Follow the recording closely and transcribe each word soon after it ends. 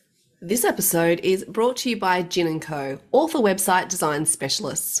This episode is brought to you by Gin & Co, author website design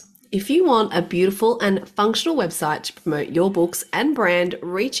specialists. If you want a beautiful and functional website to promote your books and brand,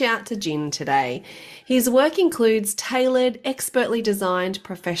 reach out to Gin today. His work includes tailored, expertly designed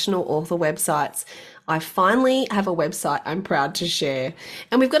professional author websites. I finally have a website I'm proud to share.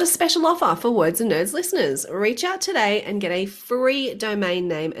 And we've got a special offer for Words and Nerds listeners. Reach out today and get a free domain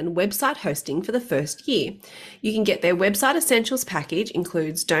name and website hosting for the first year. You can get their website essentials package,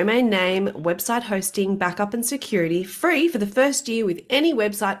 includes domain name, website hosting, backup and security, free for the first year with any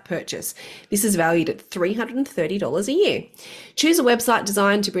website purchase. This is valued at $330 a year. Choose a website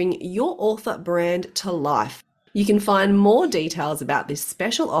designed to bring your author brand to life. You can find more details about this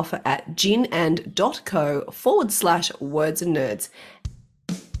special offer at ginand.co/words and nerds.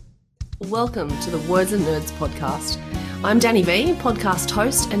 Welcome to the Words and Nerds podcast. I'm Danny V, podcast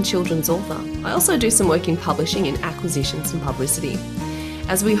host and children's author. I also do some work in publishing in acquisitions and publicity.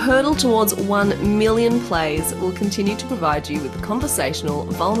 As we hurtle towards 1 million plays, we'll continue to provide you with conversational,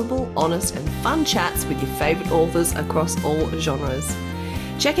 vulnerable, honest and fun chats with your favourite authors across all genres.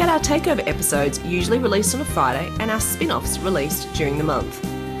 Check out our takeover episodes, usually released on a Friday, and our spin-offs released during the month.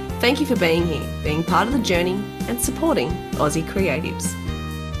 Thank you for being here, being part of the journey and supporting Aussie creatives.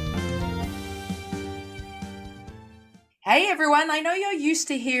 Hey everyone, I know you're used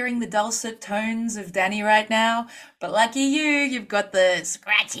to hearing the dulcet tones of Danny right now, but lucky you've got the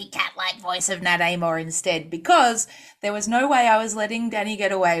scratchy cat-like voice of Nat Amoore instead, because there was no way I was letting Danny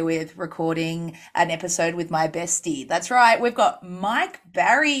get away with recording an episode with my bestie. That's right, we've got Mike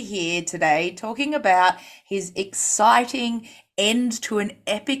Barry here today talking about his exciting end to an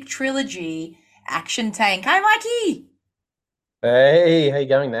epic trilogy, Action Tank. Hi Mikey! Hey, how you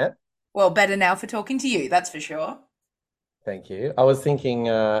going, Nat? Well, better now for talking to you, that's for sure. Thank you. I was thinking,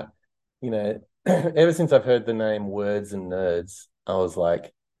 ever since I've heard the name Words and Nerds, I was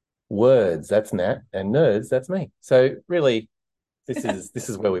like, words, that's Nat, and nerds, that's me. So really, this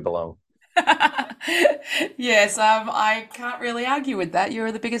is where we belong. Yes, I can't really argue with that.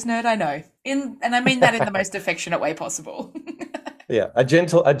 You're the biggest nerd I know. And I mean that in the most affectionate way possible. Yeah, a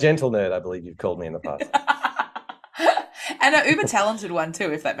gentle nerd, I believe you've called me in the past. And an uber talented one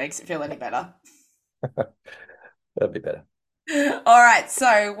too, if that makes it feel any better. That'd be better. All right,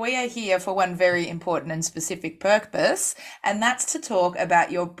 so we are here for one very important and specific purpose, and that's to talk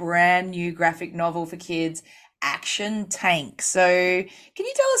about your brand new graphic novel for kids, Action Tank. So, can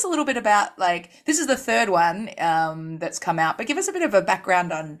you tell us a little bit about, this is the third one that's come out, but give us a bit of a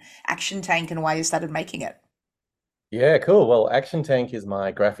background on Action Tank and why you started making it. Yeah, cool. Well, Action Tank is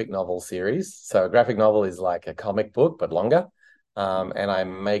my graphic novel series. So a graphic novel is like a comic book, but longer. And I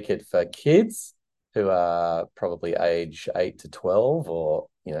make it for kids who are probably age 8 to 12 or,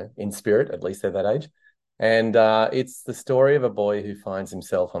 in spirit, at least they're that age. And it's the story of a boy who finds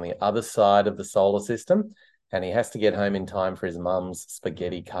himself on the other side of the solar system and he has to get home in time for his mum's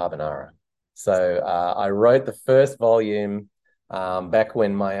spaghetti carbonara. So I wrote the first volume back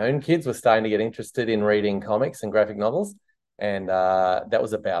when my own kids were starting to get interested in reading comics and graphic novels. And that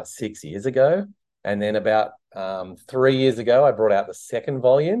was about 6 years ago. And then about 3 years ago, I brought out the second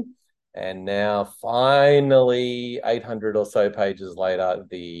volume. And now finally, 800 or so pages later,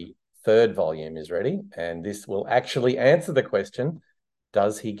 the third volume is ready. And this will actually answer the question,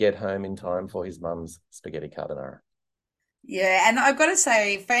 does he get home in time for his mum's spaghetti carbonara? Yeah, and I've got to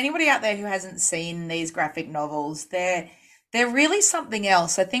say, for anybody out there who hasn't seen these graphic novels, they're really something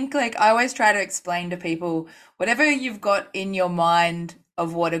else. I think I always try to explain to people, whatever you've got in your mind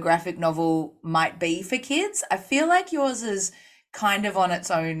of what a graphic novel might be for kids, I feel like yours is kind of on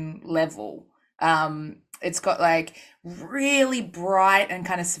its own level. It's got really bright and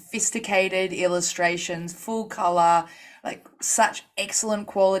kind of sophisticated illustrations, full color, such excellent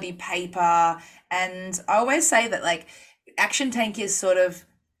quality paper. And I always say that Action Tank is sort of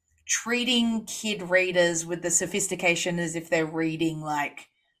treating kid readers with the sophistication as if they're reading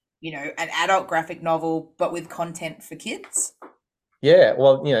an adult graphic novel, but with content for kids. Yeah,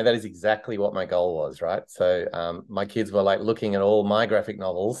 well, that is exactly what my goal was, right? So my kids were looking at all my graphic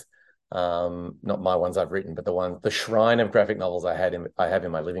novels, not my ones I've written, but the shrine of graphic novels I have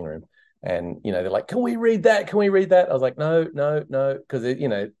in my living room. And, they're like, can we read that? Can we read that? I was like, no,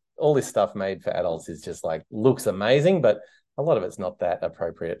 because, all this stuff made for adults is just looks amazing, but a lot of it's not that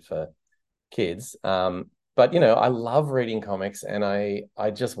appropriate for kids. But, I love reading comics and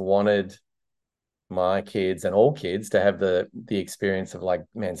I just wanted my kids and all kids to have the experience of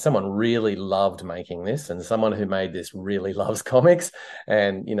man, someone really loved making this and someone who made this really loves comics.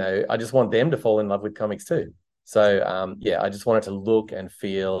 And, I just want them to fall in love with comics too. So, I just wanted to look and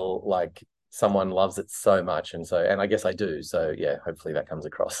feel like someone loves it so much. And I guess I do. So yeah, hopefully that comes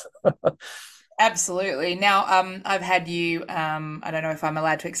across. Absolutely. Now, I've had you, I don't know if I'm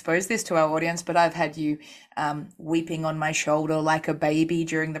allowed to expose this to our audience, but I've had you weeping on my shoulder like a baby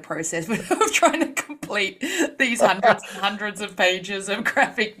during the process of trying to complete these hundreds and hundreds of pages of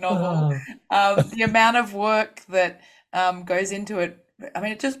graphic novel. The amount of work that goes into it, I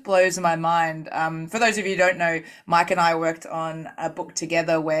mean, it just blows my mind. For those of you who don't know, Mike and I worked on a book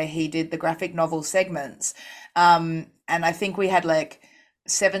together where he did the graphic novel segments. And I think we had like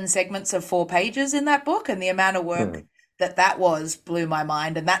 7 segments of 4 pages in that book, and the amount of work Hmm. that was blew my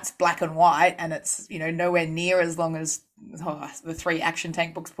mind. And that's black and white, and it's nowhere near as long as the 3 Action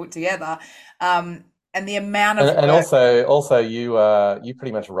Tank books put together. And the amount And of and work. also you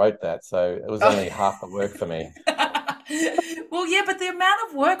pretty much wrote that, so it was Oh. only half the work for me. Well, yeah, but the amount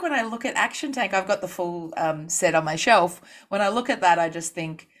of work when I look at Action Tank, I've got the full set on my shelf. When I look at that, I just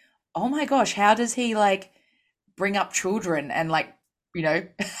think, oh my gosh, how does he like bring up children and like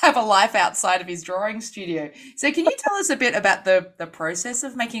have a life outside of his drawing studio? So can you tell us a bit about the process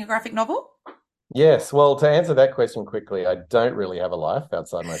of making a graphic novel? Yes, well, to answer that question quickly, I don't really have a life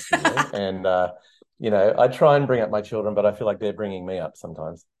outside my studio, and I try and bring up my children, but I feel like they're bringing me up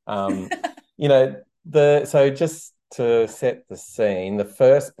sometimes. You know, the so just to set the scene, the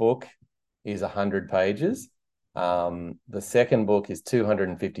first book is 100 pages. The second book is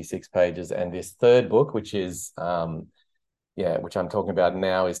 256 pages, and this third book, which I'm talking about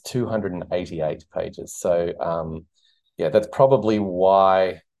now, is 288 pages. So yeah, that's probably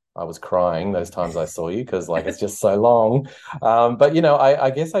why I was crying those times I saw you, because like it's just so long. But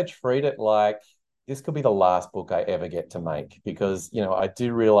I guess I treat it like this could be the last book I ever get to make, because I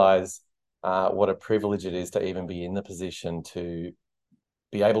do realize what a privilege it is to even be in the position to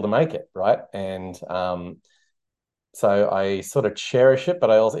be able to make it, right? And so I sort of cherish it, but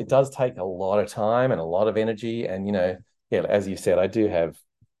it does take a lot of time and a lot of energy. And, yeah, as you said, I do have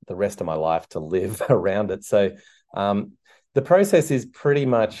the rest of my life to live around it. So um, the process is pretty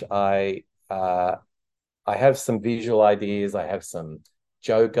much I have some visual ideas, I have some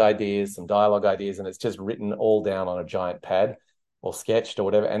joke ideas, some dialogue ideas, and it's just written all down on a giant pad or sketched or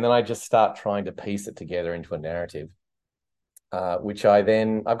whatever. And then I just start trying to piece it together into a narrative, which I've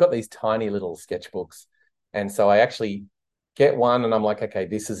got these tiny little sketchbooks. And so I actually get one and I'm like, okay,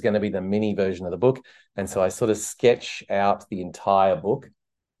 this is going to be the mini version of the book. And so I sort of sketch out the entire book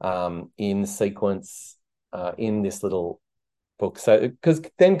in sequence in this little book. So, because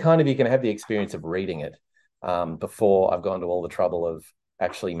then kind of you can have the experience of reading it before I've gone to all the trouble of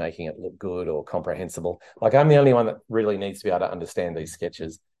actually making it look good or comprehensible. Like I'm the only one that really needs to be able to understand these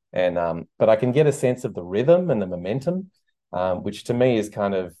sketches. And but I can get a sense of the rhythm and the momentum, which to me is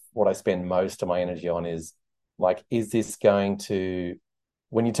kind of what I spend most of my energy on. Is like, is this going to,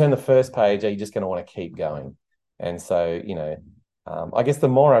 when you turn the first page, are you just going to want to keep going? And so, I guess the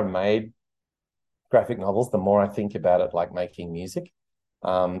more I've made graphic novels, the more I think about it like making music,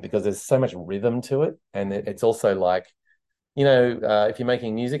 because there's so much rhythm to it. And it's also like, if you're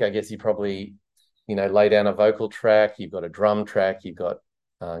making music, I guess you probably, lay down a vocal track, you've got a drum track, you've got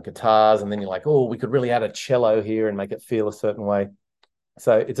guitars, and then you're like, oh, we could really add a cello here and make it feel a certain way.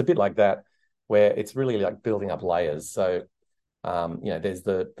 So it's a bit like that, where it's really like building up layers. So there's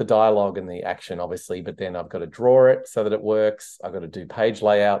the dialogue and the action, obviously, but then I've got to draw it so that it works. I've got to do page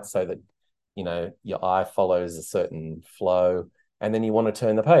layout so that your eye follows a certain flow, and then you want to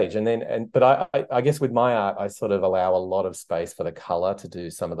turn the page. But I guess with my art, I sort of allow a lot of space for the color to do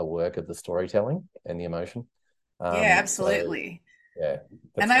some of the work of the storytelling and the emotion. Yeah, So absolutely. yeah,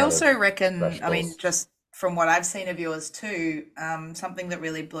 And that's I kind of also reckon, I mean, rationals. just from what I've seen of yours too, something that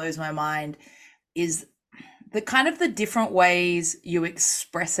really blows my mind is the kind of the different ways you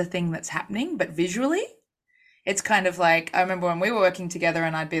express a thing that's happening, but visually. It's kind of like, I remember when we were working together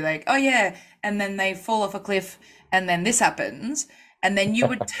and I'd be like, oh yeah, and then they fall off a cliff and then this happens. And then you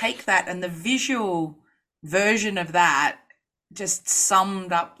would take that and the visual version of that just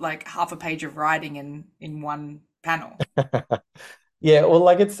summed up like half a page of writing in one panel. Yeah, well,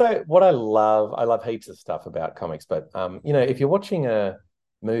 like it's so what I love heaps of stuff about comics, but if you're watching a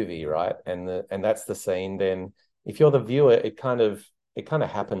movie, right, and that's the scene, then if you're the viewer, it kind of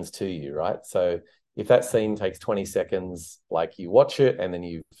happens to you, right? So if that scene takes 20 seconds, like you watch it and then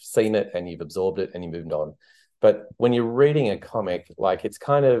you've seen it and you've absorbed it and you moved on. But when you're reading a comic, like it's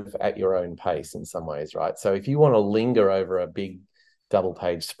kind of at your own pace in some ways, right? So if you want to linger over a big double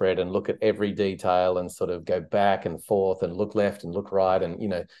page spread and look at every detail and sort of go back and forth and look left and look right, and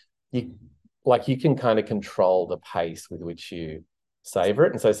you can kind of control the pace with which you savor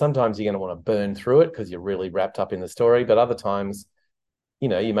it. And so sometimes you're going to want to burn through it because you're really wrapped up in the story, but other times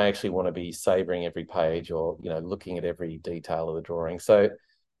you may actually want to be savoring every page or, looking at every detail of the drawing. So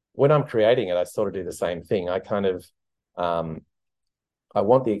when I'm creating it, I sort of do the same thing. I kind of, I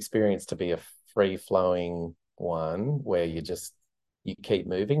want the experience to be a free flowing one where you keep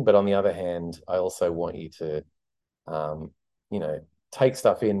moving. But on the other hand, I also want you to, um, you know, take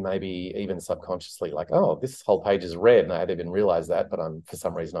stuff in, maybe even subconsciously, like, oh, this whole page is red, and I hadn't even realized that, but for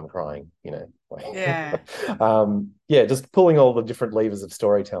some reason I'm crying, Yeah. yeah, just pulling all the different levers of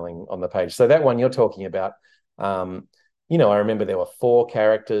storytelling on the page. So that one you're talking about, I remember there were four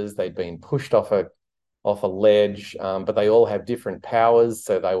characters. They'd been pushed off a ledge, but they all have different powers,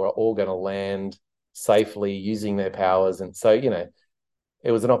 so they were all going to land safely using their powers. And so,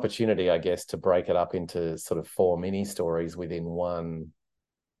 it was an opportunity, I guess, to break it up into sort of four mini stories within one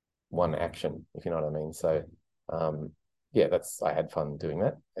action, if you know what I mean. So, yeah, I had fun doing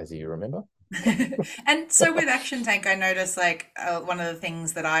that, as you remember. And so with Action Tank, I noticed like one of the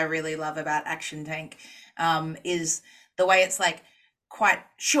things that I really love about Action Tank is the way it's like quite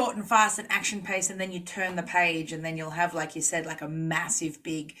short and fast and action pace, and then you turn the page, and then you'll have, like you said, like a massive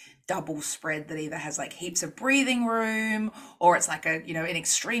big double spread that either has like heaps of breathing room, or it's like an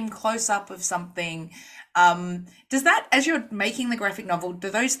extreme close up of something. Does that, as you're making the graphic novel, do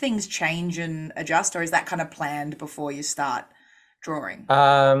those things change and adjust, or is that kind of planned before you start drawing?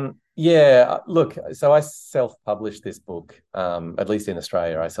 Yeah, look, so I self-published this book, at least in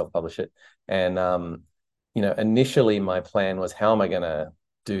Australia, I self-publish it. And initially my plan was, how am I going to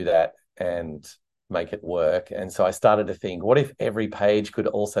do that and make it work? And so I started to think, what if every page could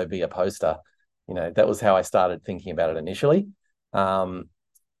also be a poster? That was how I started thinking about it initially.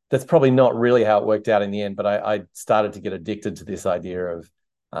 That's probably not really how it worked out in the end, but I started to get addicted to this idea of,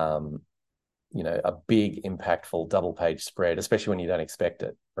 a big, impactful double page spread, especially when you don't expect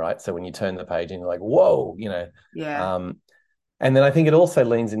it, right? So when you turn the page and you're like, whoa, Yeah. And then I think it also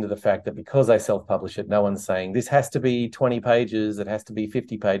leans into the fact that because I self-publish it, no one's saying this has to be 20 pages, it has to be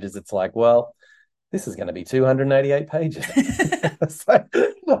 50 pages. It's like, well, this is going to be 288 pages. So,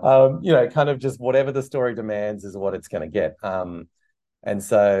 kind of just whatever the story demands is what it's going to get. And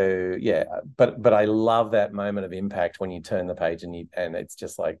so, yeah, but I love that moment of impact when you turn the page and it's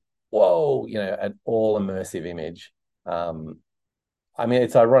just like, whoa, an all immersive image. I mean,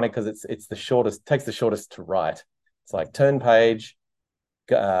 it's ironic because it's the shortest, takes the shortest to write. It's like turn page,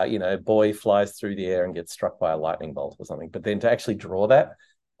 boy flies through the air and gets struck by a lightning bolt or something. But then to actually draw that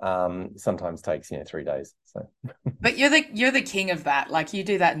sometimes takes 3 days. So, But you're the king of that. Like you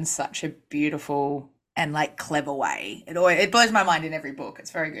do that in such a beautiful and like clever way. It blows my mind in every book.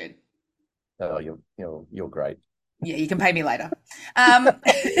 It's very good. oh, you're great. Yeah, you can pay me later. Um,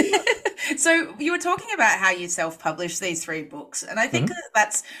 so you were talking about how you self-publish these three books, and I think Mm-hmm. that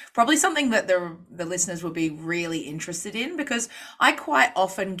that's probably something that the listeners will be really interested in, because I quite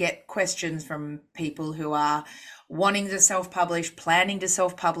often get questions from people who are wanting to self-publish, planning to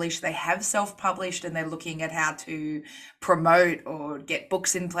self-publish. They have self-published and they're looking at how to promote or get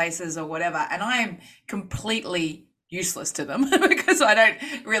books in places or whatever, and I am completely useless to them because I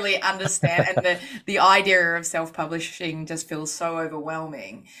don't really understand, and the idea of self-publishing just feels so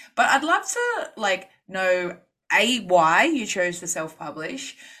overwhelming. But I'd love to like know A, why you chose to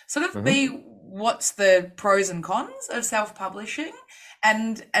self-publish, sort of Mm-hmm. B, what's the pros and cons of self-publishing,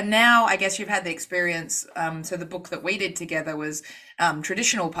 and now I guess you've had the experience. So the book that we did together was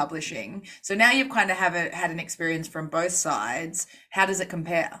traditional publishing. So now you've kind of had an experience from both sides. How does it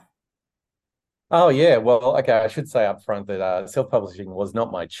compare? Oh yeah, well, okay. I should say up front that self-publishing was not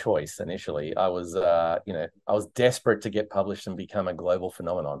my choice initially. I was desperate to get published and become a global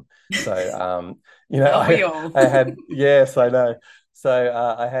phenomenon. So, Aren't we all? I had, yes, I know.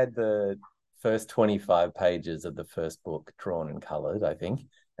 So I had the first 25 pages of the first book drawn and colored, I think,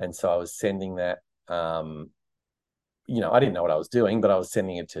 and so I was sending that. I didn't know what I was doing, but I was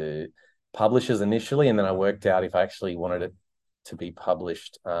sending it to publishers initially, and then I worked out if I actually wanted it to be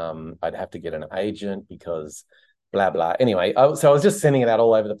published, I'd have to get an agent because blah blah. Anyway, so I was just sending it out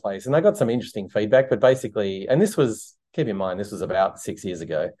all over the place, and I got some interesting feedback. But basically, and this was, keep in mind, this was about 6 years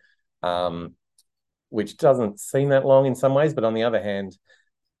ago, which doesn't seem that long in some ways, but on the other hand,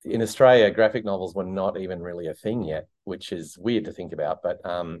 in Australia, graphic novels were not even really a thing yet, which is weird to think about. But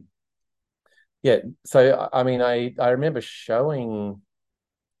yeah, so I mean, I remember showing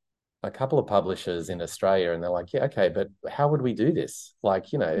a couple of publishers in Australia, and they're like, yeah, okay, but how would we do this?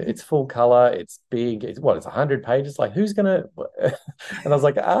 Like, it's full color, it's big, it's 100 pages. Like, who's gonna? And I was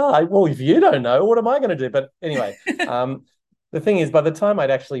like, well, if you don't know, what am I gonna do? But anyway, the thing is, by the time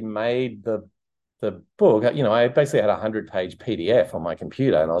I'd actually made the book, I basically had a 100-page PDF on my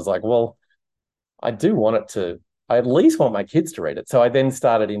computer, and I was like, well, I do want it to. I at least want my kids to read it. So I then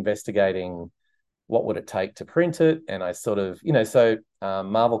started investigating what would it take to print it. And I sort of,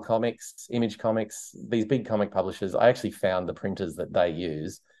 Marvel Comics, Image Comics, these big comic publishers, I actually found the printers that they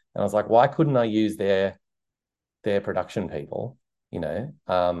use. And I was like, why couldn't I use their production people,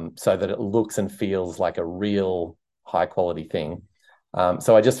 so that it looks and feels like a real high quality thing.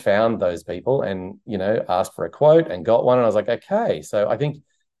 So I just found those people and, asked for a quote and got one. And I was like, okay. So I think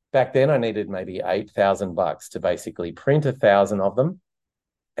back then I needed maybe $8,000 to basically print 1,000 of them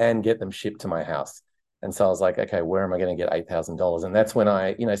and get them shipped to my house. And so I was like, okay, where am I going to get $8,000? And that's when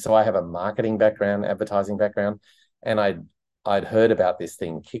so I have a marketing background, advertising background, and I'd heard about this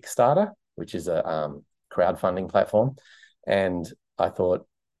thing, Kickstarter, which is a crowdfunding platform. And I thought,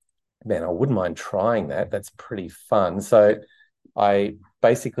 man, I wouldn't mind trying that. That's pretty fun. So I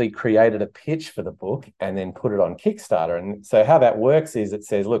basically created a pitch for the book and then put it on Kickstarter. And so how that works is it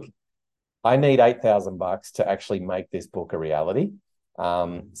says, look, I need $8,000 to actually make this book a reality.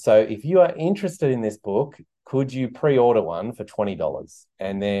 So if you are interested in this book, could you pre-order one for $20?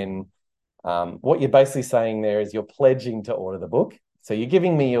 And then what you're basically saying there is you're pledging to order the book. So you're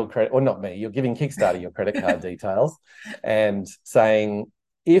giving me your credit, or not me, you're giving Kickstarter your credit card details and saying,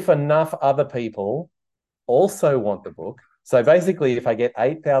 if enough other people also want the book. So basically, if I get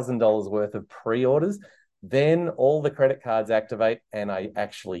 $8,000 worth of pre-orders, then all the credit cards activate and I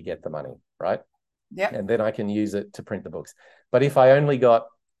actually get the money, right? Yeah. And then I can use it to print the books. But if I only got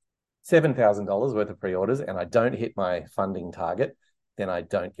 $7,000 worth of pre-orders and I don't hit my funding target, then I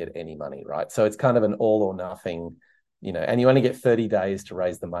don't get any money, right? So it's kind of an all or nothing, and you only get 30 days to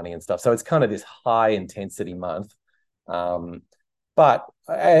raise the money and stuff. So it's kind of this high intensity month. And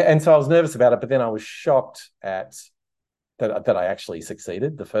so I was nervous about it, but then I was shocked at that I actually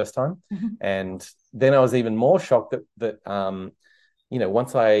succeeded the first time. Mm-hmm. And then I was even more shocked that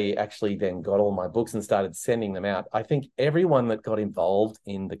once I actually then got all my books and started sending them out, I think everyone that got involved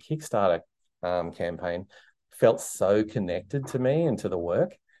in the Kickstarter campaign felt so connected to me and to the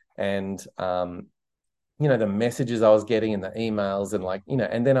work. And, the messages I was getting and the emails and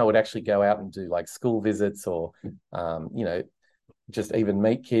and then I would actually go out and do like school visits or, just even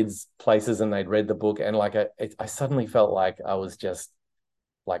meet kids places and they'd read the book. And I suddenly felt like I was just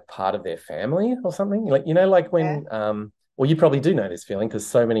like part of their family or something. When, well, you probably do know this feeling because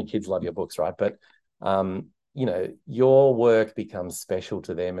so many kids love your books, right? But, your work becomes special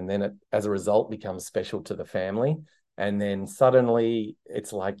to them. And then it, as a result, becomes special to the family. And then suddenly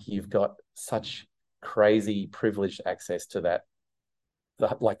it's like you've got such crazy privileged access to that,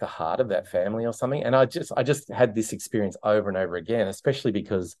 the heart of that family or something. And I just had this experience over and over again, especially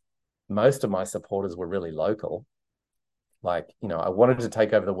because most of my supporters were really local. I wanted to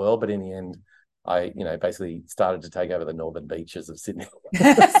take over the world, but in the end, I, I started to take over the northern beaches of Sydney.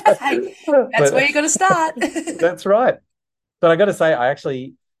 That's where you got to start. That's right. But I got to say,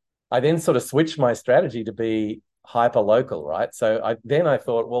 I then sort of switched my strategy to be hyper local, right? So I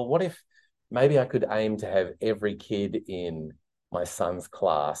thought, well, what if maybe I could aim to have every kid in my son's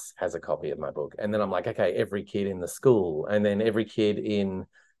class has a copy of my book. And then I'm like, okay, every kid in the school, and then every kid in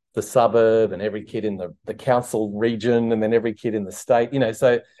the suburb, and every kid in the council region, and then every kid in the state,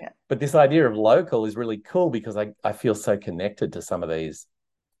 but this idea of local is really cool because I feel so connected to some of these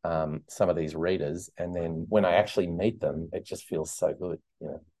readers. And then when I actually meet them, it just feels so good,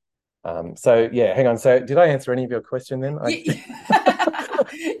 hang on. So did I answer any of your question then?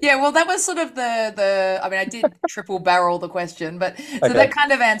 Yeah, well, that was sort of I mean, I did triple barrel the question, but so Okay. that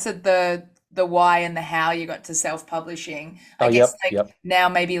kind of answered the why and the how you got to self-publishing. I Oh, guess yep. now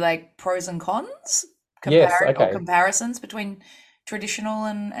maybe like pros and cons, Yes, or okay. comparisons between traditional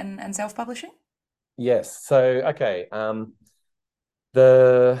and self-publishing. Yes. So, okay.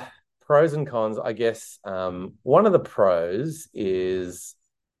 The pros and cons, I guess, one of the pros is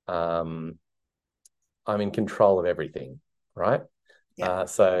I'm in control of everything, right? Yeah.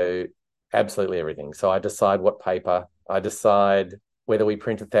 So absolutely everything. So I decide what paper, I decide whether we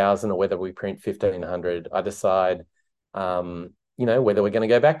print 1,000 or whether we print 1,500. I decide, whether we're going to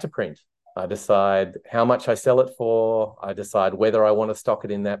go back to print. I decide how much I sell it for. I decide whether I want to stock it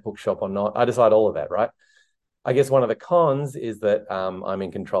in that bookshop or not. I decide all of that, right? I guess one of the cons is that I'm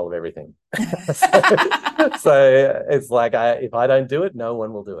in control of everything. so it's like if I don't do it, no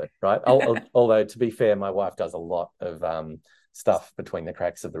one will do it, right? Although to be fair, my wife does a lot of stuff between the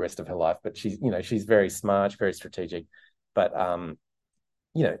cracks of the rest of her life, but she's very smart, very strategic. But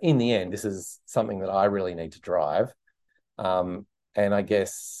in the end, this is something that I really need to drive. And I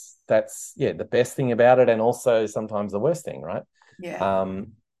guess that's the best thing about it, and also sometimes the worst thing, right? Yeah.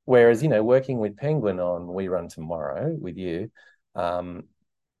 Whereas, working with Penguin on We Run Tomorrow with you,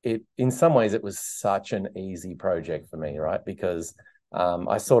 it in some ways it was such an easy project for me, right? Because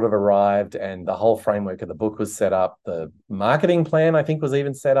I sort of arrived and the whole framework of the book was set up. The marketing plan, I think, was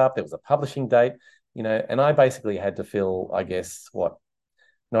even set up. There was a publishing date, and I basically had to fill, I guess, what,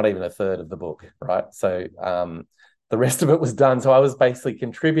 not even a third of the book, right? So the rest of it was done. So I was basically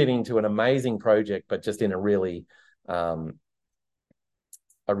contributing to an amazing project, but just in um,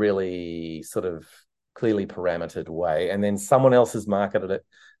 a really sort of clearly parametered way. And then someone else has marketed it,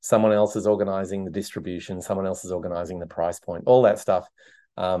 someone else is organizing the distribution, someone else is organizing the price point, all that stuff.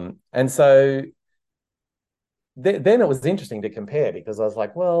 And so then it was interesting to compare because I was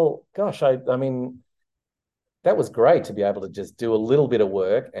like, well, gosh, I mean, that was great to be able to just do a little bit of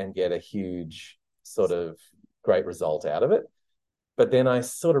work and get a huge sort of great result out of it. But then I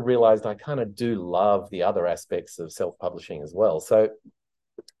sort of realized I kind of do love the other aspects of self-publishing as well. So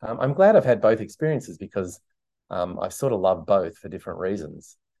I'm glad I've had both experiences because I sort of love both for different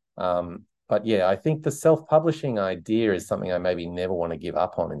reasons. But yeah, I think the self-publishing idea is something I maybe never want to give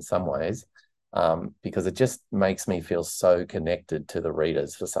up on in some ways, because it just makes me feel so connected to the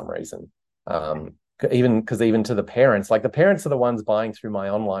readers for some reason. Even to the parents, like the parents are the ones buying through my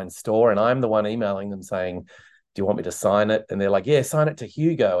online store, and I'm the one emailing them saying, "Do you want me to sign it?" And they're like, "Yeah, sign it to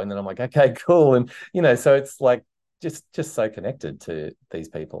Hugo." And then I'm like, "Okay, cool." And so it's like just so connected to these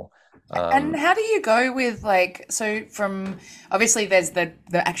people. And how do you go with like, so from, obviously there's the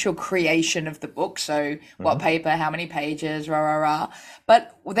actual creation of the book, so what Mhm. paper, how many pages, rah rah rah.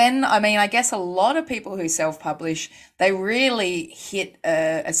 But then I mean, I guess a lot of people who self-publish, they really hit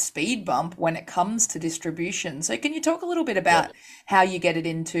a speed bump when it comes to distribution. So can you talk a little bit Yeah. about how you get it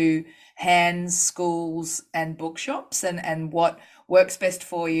into hands, schools, and bookshops, and what works best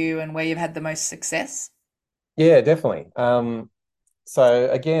for you and where you've had the most success? Yeah, definitely. So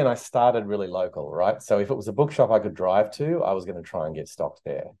again, I started really local, right? So if it was a bookshop I could drive to, I was going to try and get stocked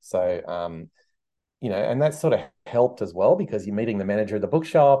there. So and that sort of helped as well because you're meeting the manager of the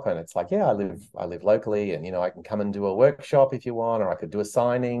bookshop and it's like, yeah, I live locally and I can come and do a workshop if you want, or I could do a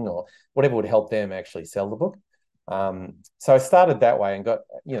signing or whatever would help them actually sell the book. So I started that way and got,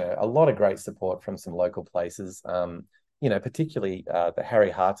 a lot of great support from some local places. Particularly the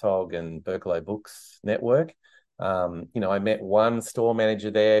Harry Hartog and Berkelo Books network. I met one store manager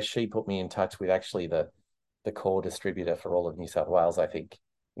there. She put me in touch with actually the core distributor for all of New South Wales, I think,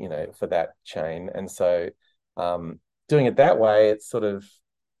 for that chain. And so doing it that way, it's sort of,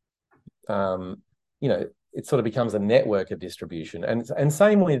 it sort of becomes a network of distribution. And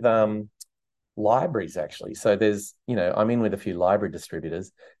same with libraries, actually. So I'm in with a few library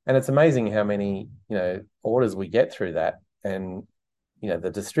distributors, and it's amazing how many, orders we get through that. And,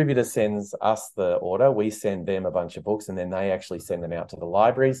 the distributor sends us the order, we send them a bunch of books, and then they actually send them out to the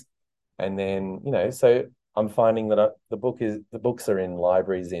libraries. And then, so I'm finding that the books are in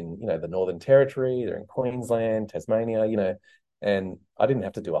libraries in, the Northern Territory, they're in Queensland, Tasmania, and I didn't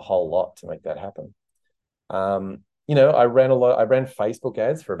have to do a whole lot to make that happen. I ran Facebook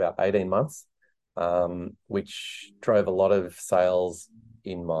ads for about 18 months, which drove a lot of sales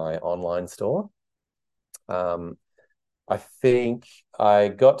in my online store. Um, I think I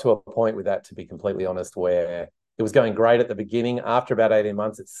got to a point with that, to be completely honest, where it was going great at the beginning. After about 18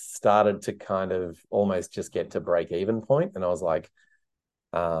 months, it started to kind of almost just get to break even point. And I was like,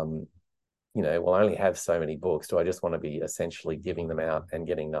 um, we'll only have so many books. Do I just want to be essentially giving them out and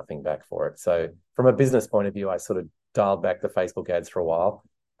getting nothing back for it? So from a business point of view, I sort of dialed back the Facebook ads for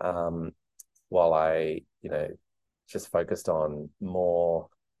a um, while I, just focused on more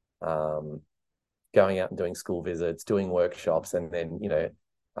um, going out and doing school visits, doing workshops, and then,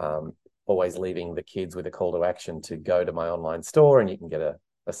 always leaving the kids with a call to action to go to my online store and you can get a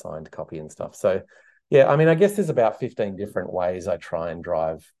signed copy and stuff. So, yeah, I mean, I guess there's about 15 different ways I try and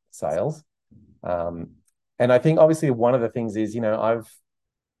drive sales. Um, and I think obviously one of the things is,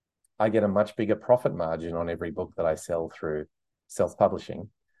 I get a much bigger profit margin on every book that I sell through self-publishing.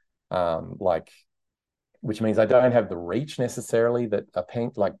 Like which means I don't have the reach necessarily that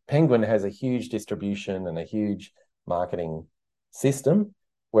like Penguin has a huge distribution and a huge marketing system,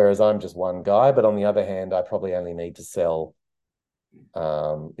 whereas I'm just one guy. But on the other hand, I probably only need to sell.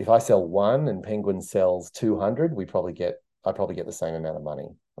 If I sell one and Penguin sells 200, I probably get the same amount of money,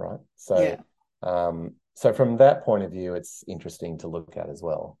 right? So, Yeah. so from that point of view, it's interesting to look at as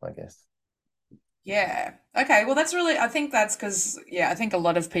well, I guess. Yeah. Okay. Well, that's really, I think that's because, yeah, I think a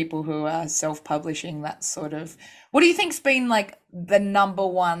lot of people who are self-publishing, that sort of, what do you think's been like the number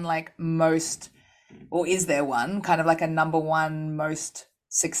one, like most, or is there one kind of like a number one most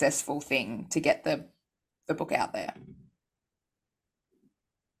successful thing to get the book out there?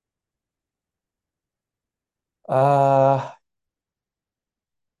 Uh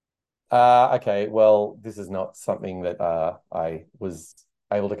Okay, well, this is not something that I was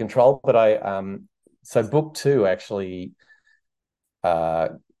able to control, but so book two actually uh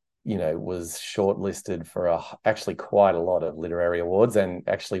was shortlisted for actually quite a lot of literary awards and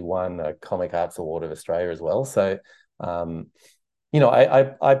actually won a Comic Arts Award of Australia as well. So um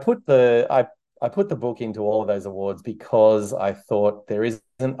I put the book into all of those awards because I thought there isn't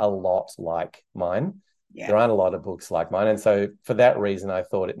a lot like mine. Yeah. There aren't a lot of books like mine, and so for that reason, I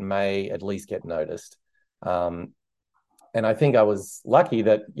thought it may at least get noticed. Um, and I think I was lucky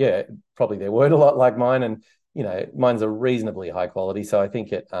that yeah, probably there weren't a lot like mine, and mine's a reasonably high quality, so I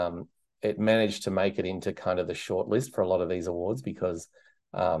think it managed to make it into kind of the short list for a lot of these awards because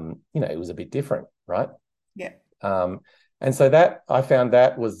it was a bit different, right? Yeah. Um, and so that I found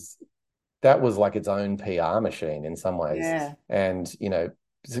that was like its own PR machine in some ways. Yeah. And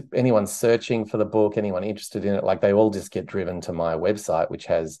anyone searching for the book, anyone interested in it, like they all just get driven to my website, which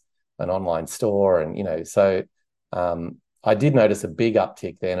has an online store, and so I did notice a big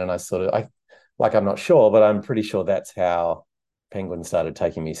uptick then, and I'm not sure, but I'm pretty sure that's how Penguin started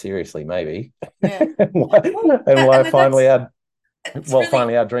taking me seriously, maybe, Yeah. and why, Well, and and why then that's finally our it's well, really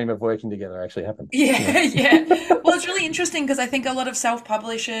finally our dream of working together actually happened. yeah, yeah. Well, it's really interesting because I think a lot of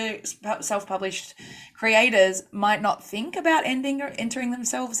self-published creators might not think about ending or entering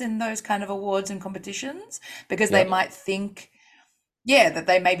themselves in those kind of awards and competitions because they Yep. might think, yeah, that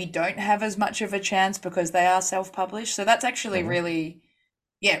they maybe don't have as much of a chance because they are self-published. So that's actually Mhm. really,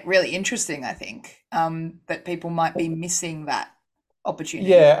 yeah, really interesting, I think, that people might be missing that opportunity.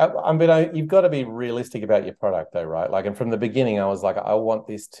 Yeah, you've got to be realistic about your product though, right? Like, and from the beginning, I was like, I want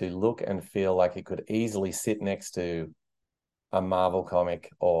this to look and feel like it could easily sit next to a Marvel comic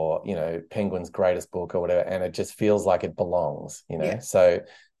or, Penguin's greatest book or whatever, and it just feels like it belongs. Yeah, So,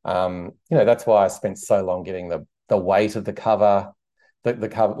 that's why I spent so long getting the weight of the cover, the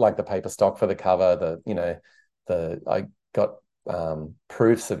cover, like the paper stock for the cover, I got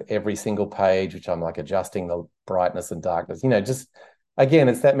proofs of every single page, which I'm like adjusting the brightness and darkness. Just again,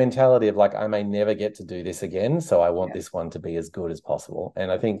 it's that mentality of like I may never get to do this again, so I want yeah, this one to be as good as possible. And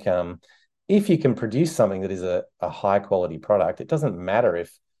I think if you can produce something that is a high quality product, it doesn't matter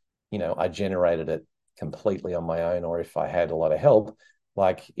if I generated it completely on my own or if I had a lot of help.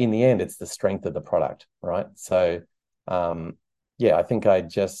 Like in the end, it's the strength of the product, right? So um, yeah, I think I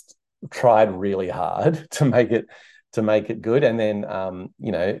just tried really hard to make it good, and then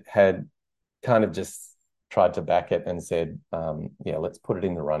had kind of just tried to back it and said, yeah, let's put it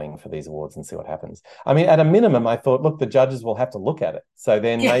in the running for these awards and see what happens. I mean, at a minimum, I thought, look, the judges will have to look at it, so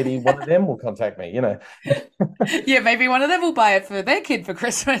then yeah. maybe one of them will contact me. Yeah, maybe one of them will buy it for their kid for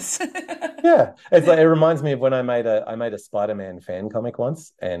Christmas. Yeah, it's like it reminds me of when I made a Spider-Man fan comic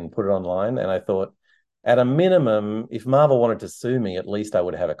once and put it online, and I thought, at a minimum, if Marvel wanted to sue me, at least I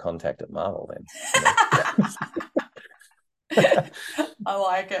would have a contact at Marvel then. I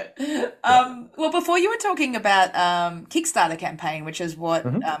like it. Yeah. Well, before you were talking about Kickstarter campaign, which is what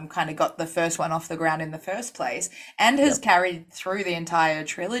Hmm. kind of got the first one off the ground in the first place, and has Yep. carried through the entire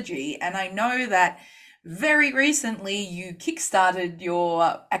trilogy. And I know that very recently you kickstarted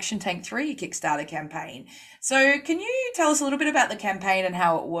your Action Tank 3 Kickstarter campaign. So can you tell us a little bit about the campaign and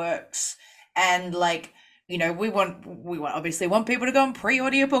how it works? And like, we want obviously want people to go and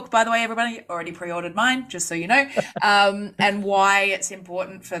pre-order your book. By the way, everybody already pre-ordered mine, just so you know. And why it's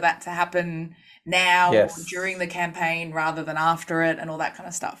important for that to happen now or during Yes. the campaign rather than after it and all that kind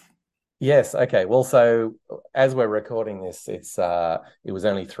of stuff. Yes. Okay. Well, so as we're recording this, it was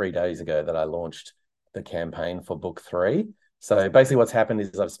only 3 days ago that I launched the campaign for book three. So basically, what's happened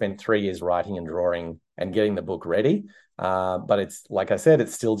is I've spent 3 years writing and drawing and getting the book ready. But it's like I said,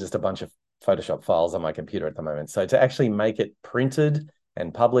 it's still just a bunch of Photoshop files on my computer at the moment. So to actually make it printed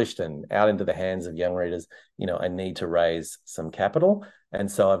and published and out into the hands of young readers, I need to raise some capital. And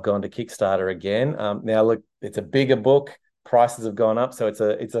so I've gone to Kickstarter again. Now, look, it's a bigger book, prices have gone up, so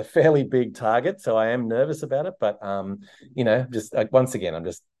it's a fairly big target. So I am nervous about it, but just once again, I'm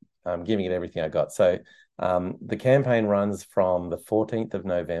just giving it everything I got. So the campaign runs from the 14th of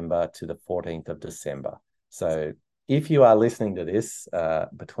November to the 14th of December. So if you are listening to this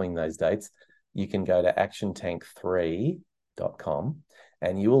between those dates, you can go to actiontank3.com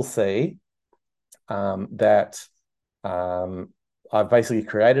and you will see that I've basically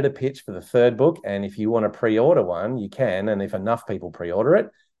created a pitch for the third book. And if you want to pre-order one, you can. And if enough people pre-order it,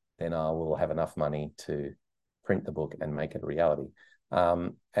 then I will have enough money to print the book and make it a reality.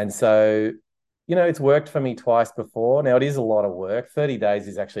 And so, it's worked for me twice before. Now, it is a lot of work. 30 days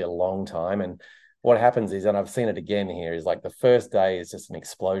is actually a long time. And what happens is, and I've seen it again here, is like the first day is just an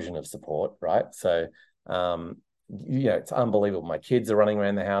explosion of support, right? So, it's unbelievable. My kids are running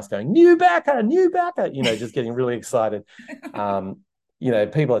around the house going, new backer, just getting really excited. People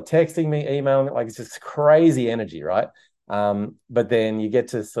are texting me, emailing, like it's just crazy energy, right? But then you get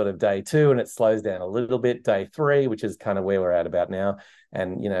to sort of day 2 and it slows down a little bit. Day 3, which is kind of where we're at about now,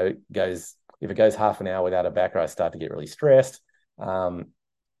 and if it goes half an hour without a backer, I start to get really stressed.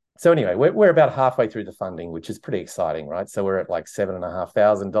 So anyway, we're about halfway through the funding, which is pretty exciting, right? So we're at like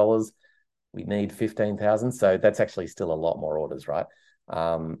 $7,500. We need 15,000, so that's actually still a lot more orders, right?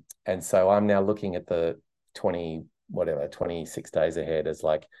 And so I'm now looking at the 26 days ahead as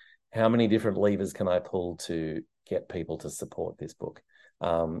like, how many different levers can I pull to get people to support this book?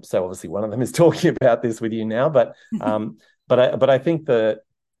 So obviously one of them is talking about this with you now, but I think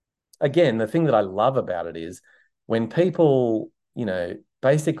again, the thing that I love about it is when people,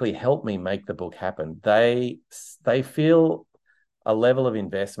 basically help me make the book happen, they feel a level of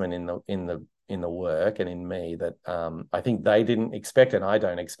investment in the work and in me that I think they didn't expect and I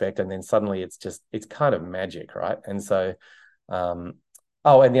don't expect, and then suddenly it's kind of magic, right? And so and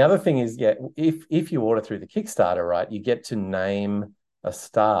the other thing is, if you order through the Kickstarter, right, you get to name a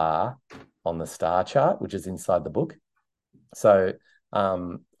star on the star chart, which is inside the book. So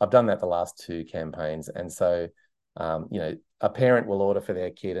I've done that the last 2 campaigns, and so a parent will order for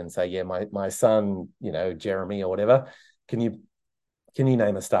their kid and say, yeah, my son, Jeremy or whatever, can you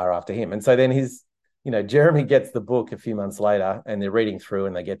name a star after him? And so then Jeremy gets the book a few months later and they're reading through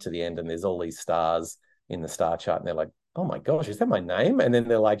and they get to the end and there's all these stars in the star chart and they're like, oh my gosh, is that my name? And then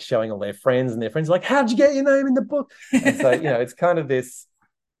they're like showing all their friends and their friends are like, how'd you get your name in the book? And so, it's kind of this,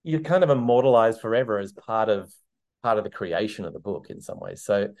 you're kind of immortalized forever as part of the creation of the book in some ways.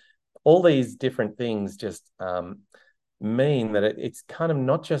 So all these different things just mean that it's kind of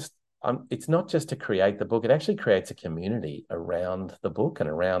not just it's not just to create the book, it actually creates a community around the book and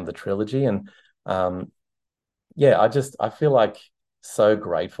around the trilogy. And I feel like so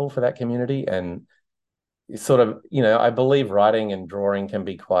grateful for that community. And sort of, I believe writing and drawing can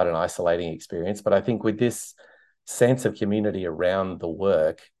be quite an isolating experience, but I think with this sense of community around the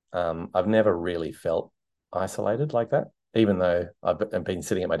work, I've never really felt isolated like that, even though I've been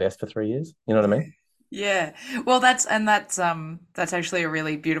sitting at my desk for 3 years. You know what I mean? Yeah. Well, that's actually a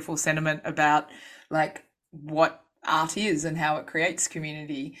really beautiful sentiment about like what art is and how it creates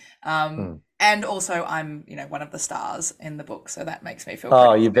community. And also I'm, one of the stars in the book, so that makes me feel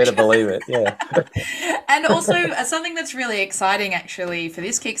Oh, pretty you better believe it. Yeah. And also, something that's really exciting actually for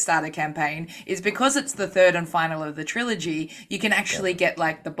this Kickstarter campaign is because it's the third and final of the trilogy, you can actually get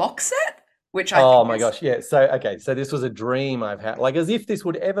like the box set, which I Oh think my is gosh. Yeah. So this was a dream I've had, like as if this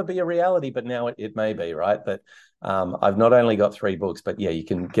would ever be a reality, but now it may be, right? But I've not only got 3 books, but yeah, you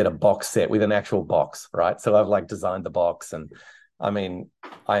can get a box set with an actual box, right? So I've like designed the box, and I mean,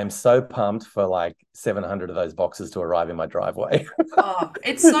 I am so pumped for like 700 of those boxes to arrive in my driveway.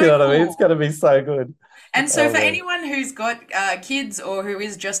 it's You so know what I mean? It's cool. going to be so good. And so, Oh for man. anyone who's got kids or who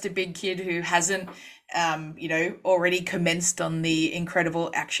is just a big kid who hasn't, already commenced on the incredible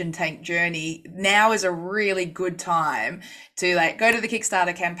action tank journey, now is a really good time to like go to the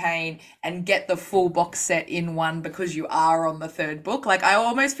Kickstarter campaign and get the full box set in one because you are on the third book. Like, I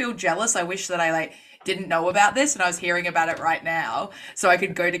almost feel jealous. I wish that I like didn't know about this and I was hearing about it right now so I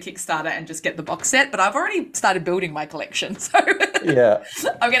could go to Kickstarter and just get the box set, but I've already started building my collection, so Yeah.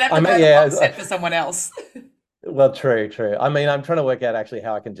 I'm gonna have I to mean, buy the yeah. box set for someone else. Well, true, true. I mean, I'm trying to work out actually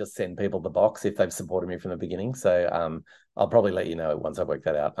how I can just send people the box if they've supported me from the beginning. So I'll probably let you know once I work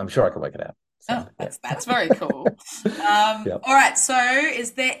that out. I'm sure I can work it out. Oh, So yeah. that's very cool. Yeah. All right, so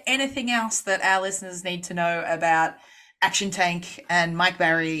is there anything else that our listeners need to know about Action Tank and Mike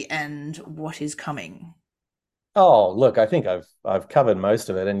Barry and what is coming? Oh, look, I think I've covered most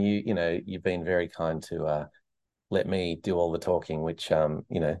of it, and you've been very kind to let me do all the talking, which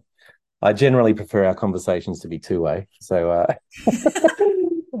I generally prefer our conversations to be two-way. So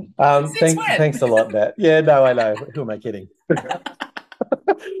Since when? thanks a lot, Nat. Yeah, no, I know. Who am I kidding?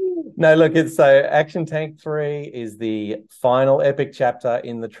 No, look, it's so Action Tank 3 is the final epic chapter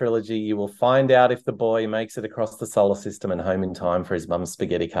in the trilogy. You will find out if the boy makes it across the solar system and home in time for his mum's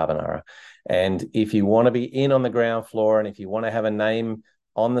spaghetti carbonara. And if you want to be in on the ground floor, and if you want to have a name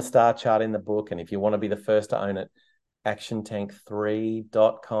on the star chart in the book, and if you want to be the first to own it,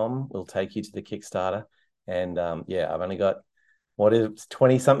 actiontank3.com will take you to the Kickstarter. And I've only got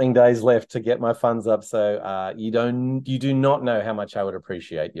 20 something days left to get my funds up. So you do not know how much I would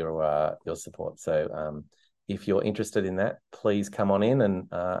appreciate your support. So if you're interested in that, please come on in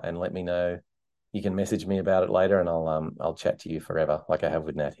and let me know. You can message me about it later, and I'll chat to you forever, like I have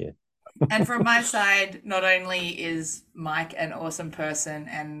with Nat here. And from my side, not only is Mike an awesome person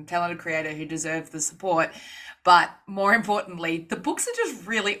and talented creator who deserves the support, But more importantly, the books are just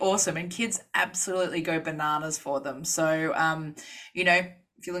really awesome and kids absolutely go bananas for them. So,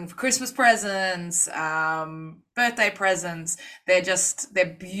 if you're looking for Christmas presents, birthday presents,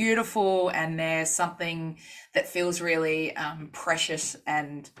 they're beautiful and they're something that feels really precious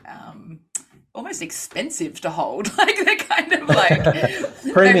and almost expensive to hold. Like they're kind of like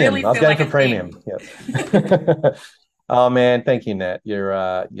they Premium. really I was feel going like for a thing. premium. Yep. Oh man, thank you, Nat.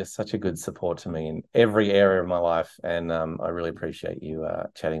 You're such a good support to me in every area of my life, and I really appreciate you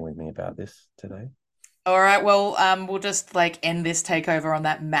chatting with me about this today. All right, well, we'll just like end this takeover on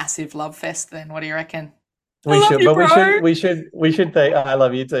that massive love fest then. What do you reckon? I We love should, you, but bro. we should thank. I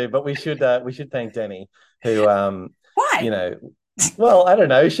love you too, but we should thank Denny, who you Why? know, well, I don't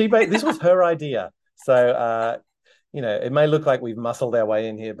know. This was her idea, so it may look like we've muscled our way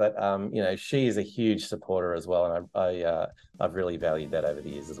in here, but she is a huge supporter as well, and I've really valued that over the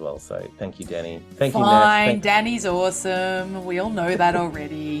years as well. So thank you, Danny. Thank you, Nat. Fine, Danny's awesome. We all know that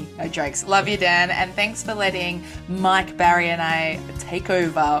already. No jokes. Love you, Dan, and thanks for letting Mike, Barry, and I take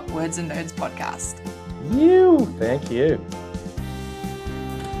over Words and Nerds podcast. Thank you.